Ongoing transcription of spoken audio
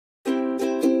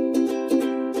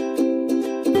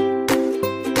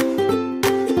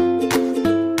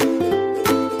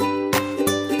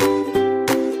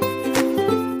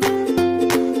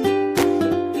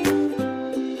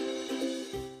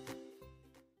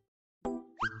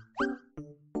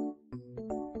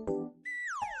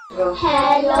Hello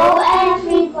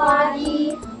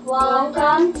everybody,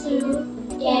 welcome to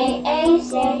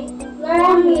KAZ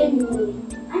Learn With Me.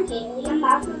 I'm Kaylee, I'm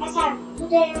back from KAZ.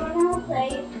 Today we're going to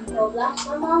play Roblox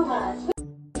Among Us.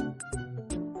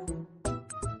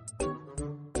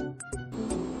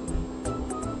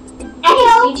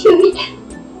 Hello!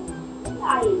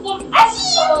 I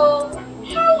see you!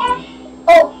 Hi!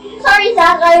 Oh, sorry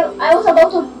Zach, I was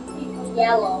about to be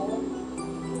yellow.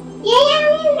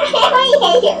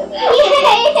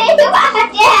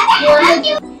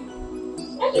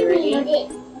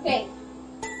 Okay.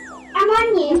 I'm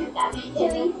on you.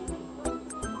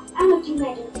 I'm not too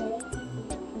ready today.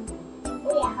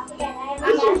 Oh yeah, I forget.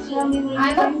 I'm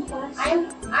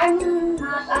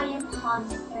not an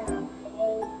impostor.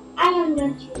 I am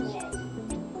not too ready.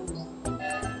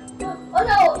 Oh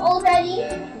no, already.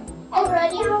 I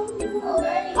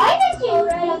just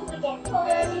already.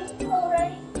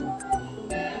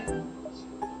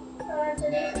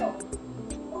 Today's goal.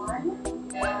 1,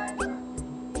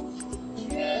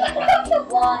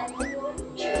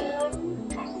 2.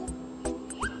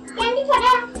 Can you put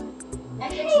up? I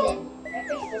fixed it. I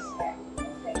fixed this step.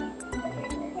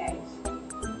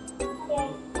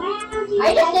 I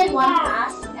just did one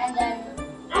pass and then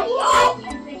I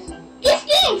fixed it.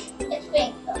 It's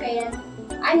pink. Okay then.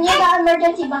 I need the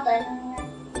emergency button.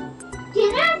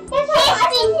 That's how I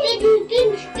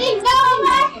spin. No, I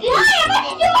want to do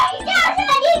my task. I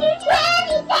need to do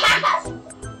any task.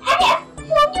 I have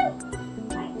to do.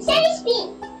 Send spin.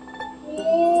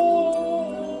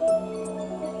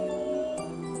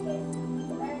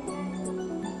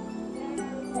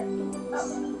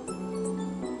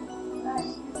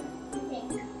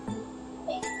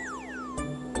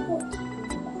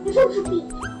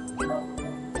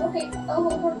 Okay, I'll go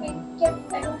for pink. Yep,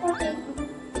 I go for pink.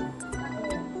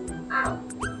 Ow.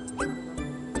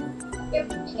 Yep,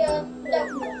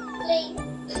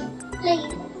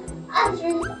 please.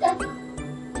 Answer the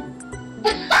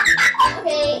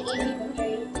okay, easy for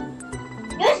trade.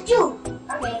 There's 2.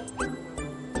 Okay.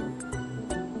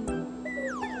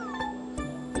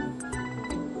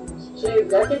 So you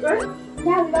got it right?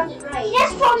 Yeah, we got it right.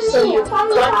 That's from me. So you got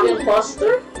the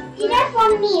imposter? That's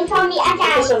from me,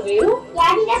 Because of you?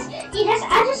 Yeah,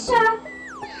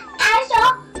 I saw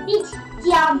it's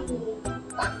yummy.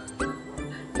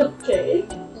 Okay.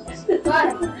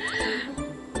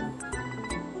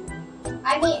 I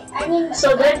mean.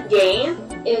 So that game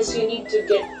is you need to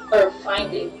get or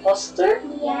find the imposter?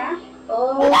 Yeah.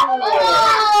 Oh.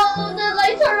 Oh no, the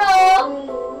lights are off.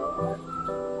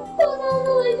 Oh no,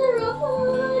 the lights are off.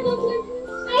 Oh, I don't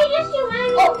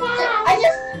like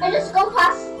this. I just go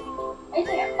past. I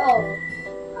think. Oh.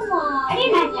 Come on. I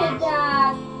didn't do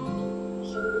that.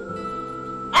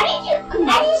 I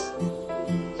just.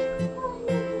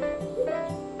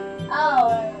 Oh.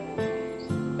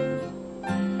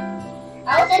 I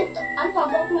was on top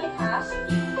of my task.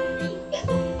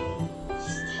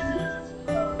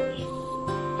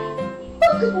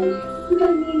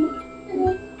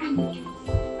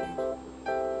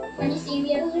 When you see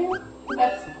me as you,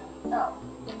 that's oh.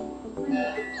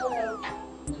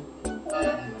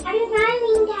 I'm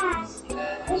running task.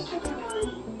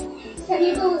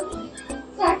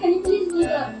 Can you please do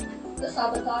the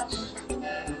sabotage?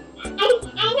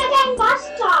 I'm not an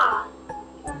impostor.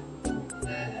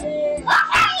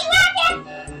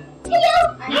 Hello,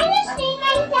 I'm just saying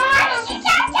my dad. I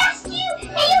just you.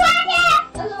 Hey, you want it?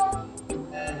 Hello.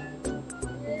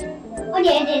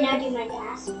 Okay, I did not do my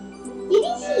task. Did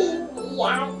you see me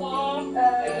out there?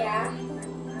 Yeah.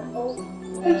 Oh,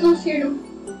 I'm so scared.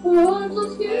 Oh, I'm so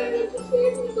scared.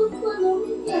 I'm so fun.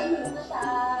 Yeah, the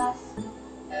task.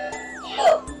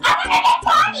 I'm gonna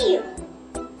body you.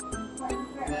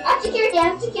 I'm security,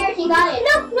 got it.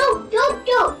 No,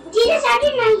 don't. Jesus, I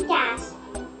did my task.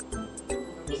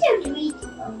 You're so sweet.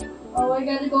 Oh, I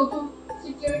gotta go to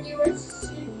security. Where's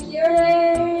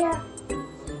security?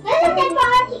 Where's the dead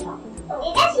body?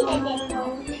 Oh, that's the dead body.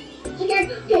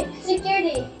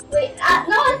 Security. Wait,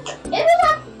 no, it was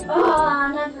at,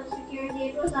 not for security.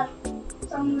 It was at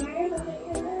somewhere.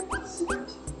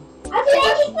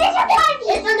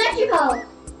 It's electrical.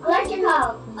 Where'd you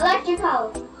go?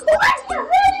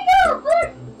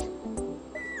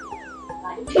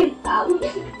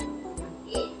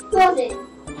 Close it.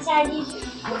 I need you.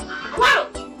 Right.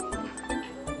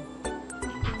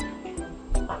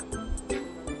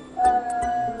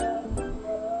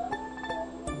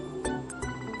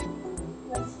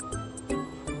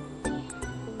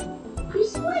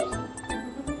 Chris, wait.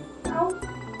 No.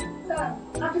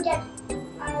 I forget.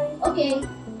 Okay.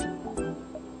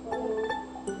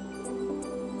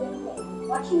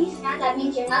 Watching me scan, that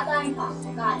means you're not the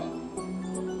imposter. Got it.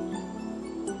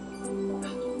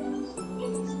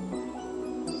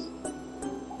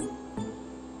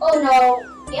 Oh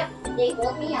no. Yep, they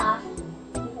vote me off.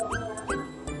 But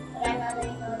I'm not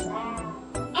letting go of that.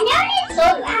 I know it's so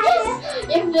nice.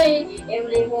 If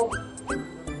they vote,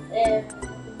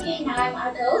 okay, now I'm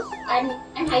out of. I'm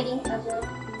hiding as well.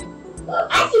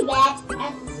 I see that.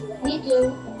 Me too.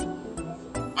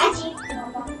 I see.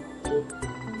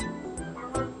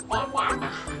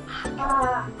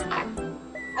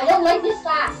 I don't like this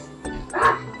class.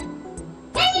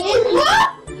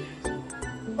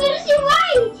 Where is your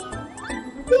white?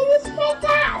 Where is red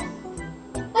class?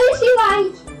 Where is your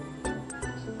white?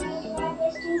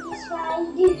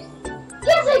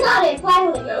 Yes, I got it,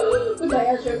 finally. Goodbye,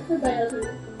 Ezra.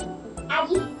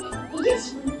 Aggie, you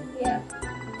just yeah.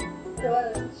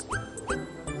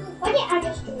 Why did I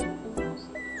just do it?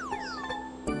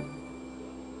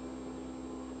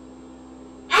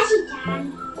 Aggie time.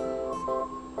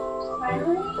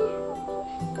 Finally.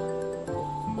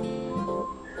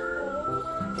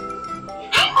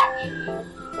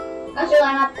 Actually,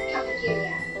 I'm at the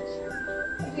cafeteria.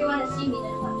 If you want to see me,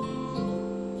 then come.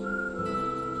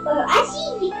 I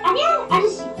see. I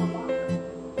just see someone.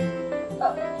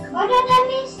 What did I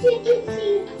miss? You can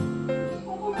see.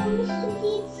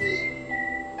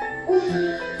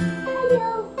 Hello.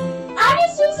 I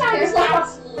just see something.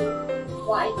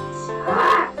 White. I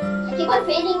keep on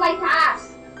failing my task.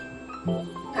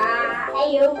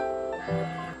 Hello.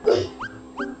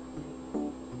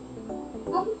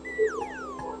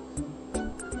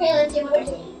 Okay, let's see what we're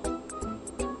doing.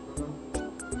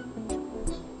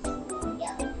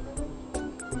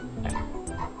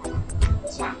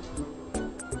 This one.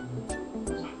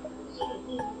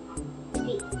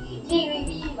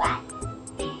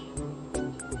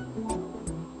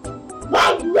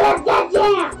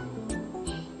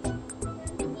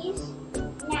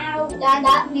 Now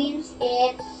that means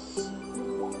it's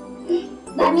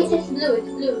blue. It's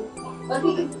blue. But we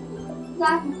could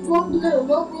vote blue.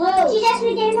 Jesus,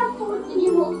 we did not vote. Did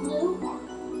you vote blue?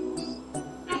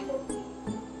 I vote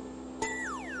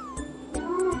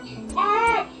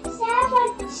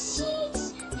 7,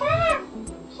 6, 5,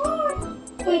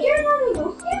 4. Wait, you're not a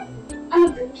ghost yet? I'm a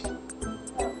ghost.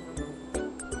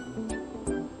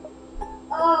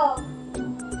 Oh.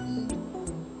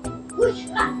 Which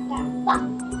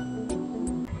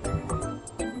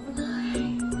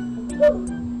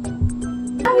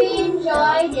we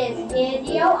enjoyed this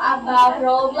video about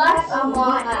Roblox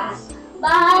Among Us.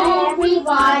 Bye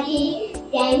everybody.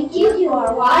 Thank you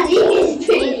for watching this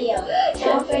video.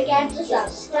 Don't forget to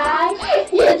subscribe, hit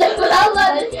the bell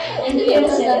button, and give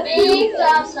us a big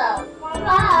thumbs up.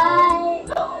 Bye.